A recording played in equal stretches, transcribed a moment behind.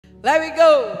There we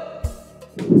go.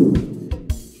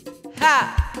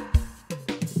 Ha.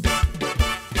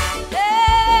 Hey,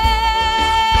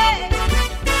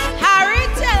 Harry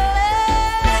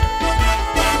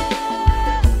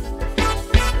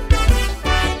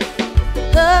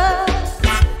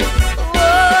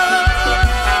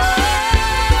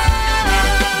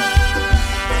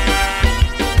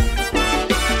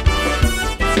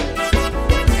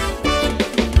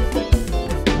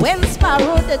when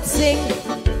Sparrow did sing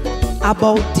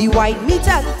about the white meat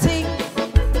and thing,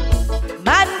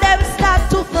 man them start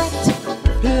to fret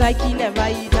like he never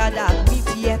eat a dark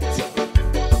meat yet.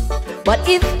 But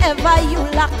if ever you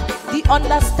lack the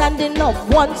understanding of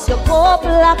once you go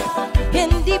black,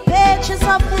 in the pages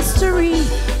of history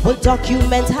will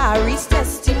document Harry's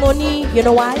testimony. You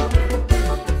know why?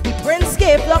 The prince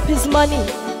gave up his money,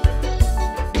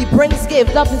 the prince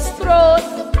gave up his throne,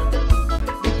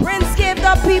 the prince gave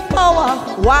up his power.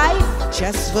 Why?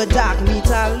 Just for dark meat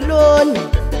alone.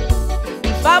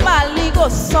 The family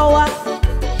goes sour,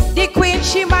 the queen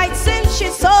she might sing she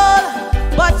soul,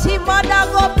 but he mother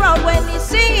go proud when he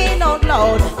singing out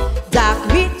loud. Dark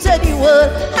meat to the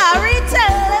world. Harry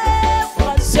tell him,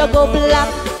 once you go black,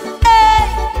 hey,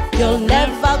 you'll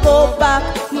never go back,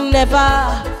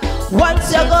 never.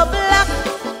 Once you go black,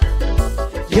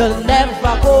 you'll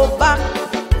never go back.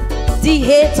 The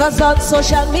haters on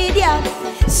social media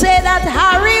say that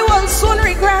Harry will soon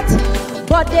regret,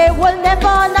 but they will never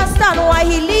understand why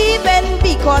he leaving,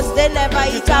 because they never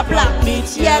eat a black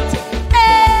meat yet.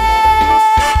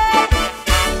 Hey,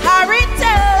 Harry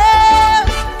tell him,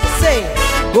 say,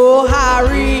 go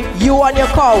Harry, you on your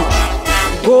couch.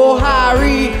 Go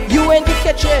Harry, you in the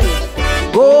kitchen.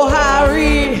 Go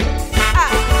Harry.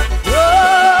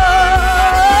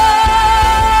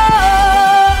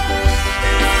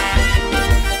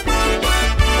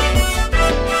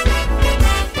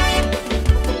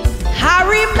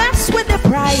 With the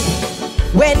pride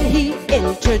when he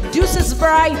introduces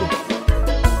bride,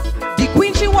 the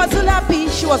queen, she wasn't happy.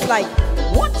 She was like,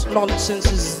 what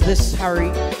nonsense is this,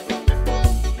 Harry?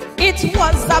 It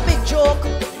was a big joke.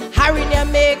 Harry near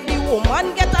make the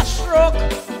woman get a stroke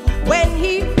when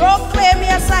he proclaim,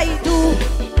 yes I do,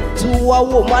 to a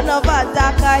woman of a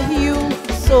darker hue.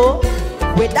 So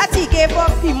with that he gave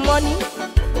up his money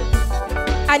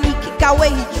and he kick away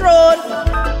his throne.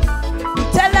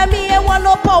 Tell me he want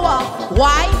no power.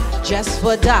 Why? Just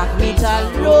for dark meat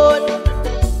alone.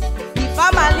 The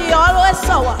family always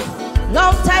sour.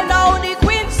 Long time now the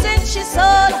queen since she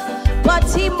sold, but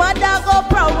he mother go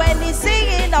proud when he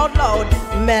singing out loud.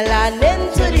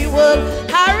 Melanin to the world.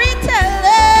 Harry tell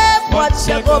him, once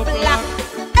you go black,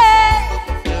 hey,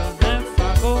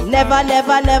 never,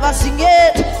 never, never sing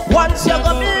it. Once you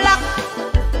go black,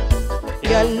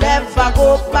 you'll never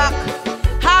go back.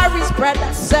 Harry's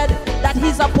brother said that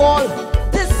he's appalled,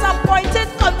 disappointed,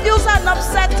 confused and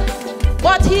upset,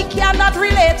 but he cannot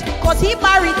relate cause he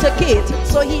married to Kate,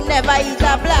 so he never eat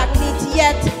a black meat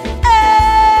yet.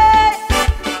 Hey,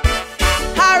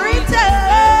 Harry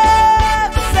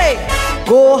tell, say,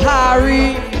 go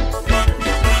Harry,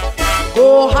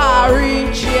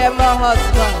 cheer my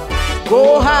husband,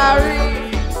 go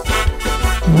Harry,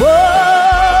 whoa.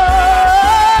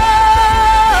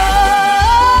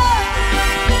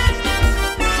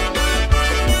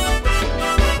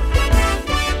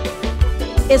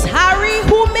 It's Harry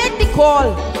who made the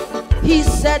call. He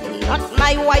said, not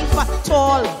my wife at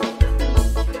all.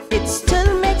 It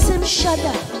still makes him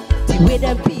shudder, the way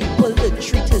them people would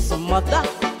treat his mother.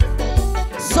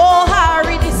 So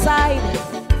Harry decided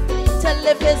to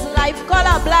live his life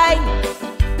colorblind.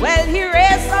 Well, he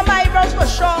raised some eyebrows for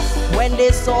sure when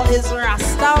they saw his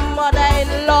Rasta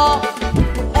mother-in-law.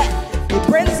 The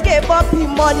prince gave up his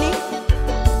money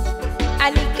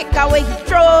and he kicked away his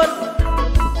throne.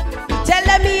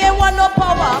 Tell me he want no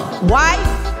power. Why?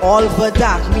 All for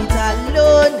dark meat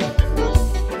alone.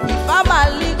 The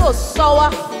family goes sour.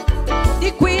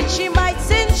 The queen, she might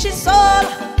sing she soul,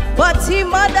 but he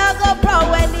mother go proud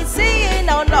when he singing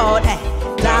out loud.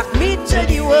 Dark meat to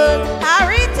the world.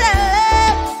 Harry tell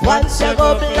him, once you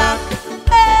go black,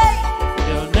 hey,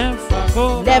 you'll never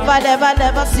go never, back. never,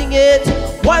 never sing it.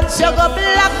 Once you go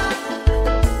black,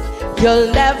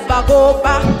 you'll never go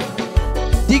back.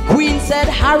 The queen said,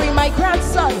 Harry, my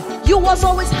grandson, you was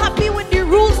always happy with the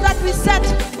rules that we set,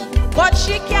 but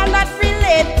she cannot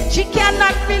relate,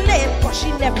 cause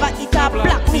she never eat a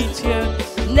black meat,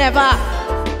 never.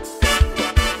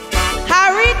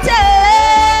 Harry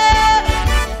tell,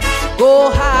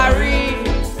 go Harry,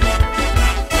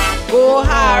 go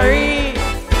Harry,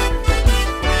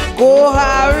 go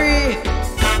Harry,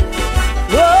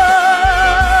 whoa.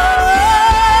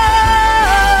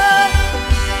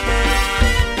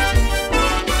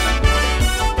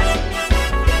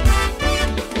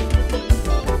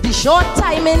 Short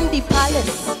time in the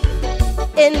palace,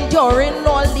 enduring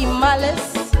all the malice.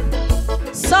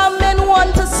 Some men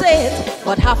want to say it,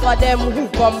 but half of them who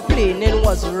complaining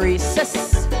was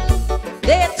racist.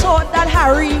 They thought that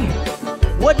Harry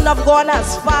wouldn't have gone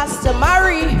as fast to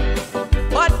marry,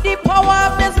 but the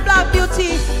power of this black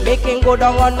beauty make him go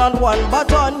down on one,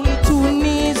 but on his two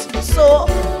knees. So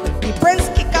the prince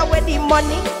kick away the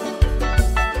money,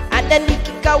 and then he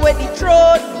kick away the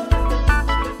throne.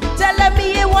 Telling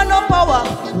me he want no power.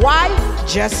 Why?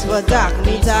 Just for dark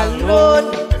meat alone.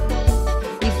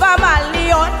 If I'm a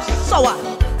Lyons, so what?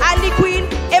 And the queen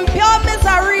in pure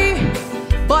misery,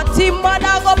 but the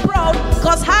mother go proud,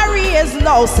 cause Harry is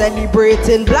now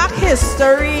celebrating black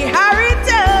history. Harry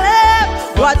tell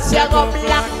him, what's your go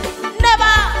black?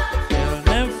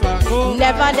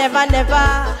 Never, never,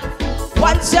 never.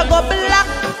 Once you go black,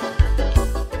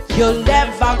 you'll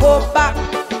never go back.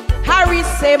 Harry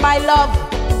say, my love,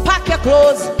 pack your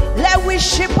clothes, let we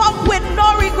ship up with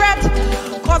no regret.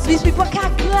 Cause these people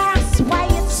can't glass why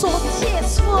it's so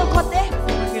tasteful. Cause they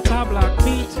get a black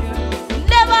meat, yeah.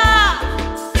 Never.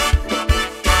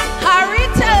 Harry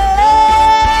tell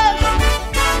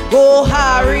him, go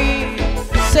Harry,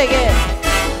 sing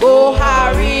it. Go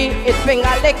Harry, it's finger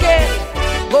licking.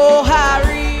 Go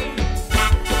Harry.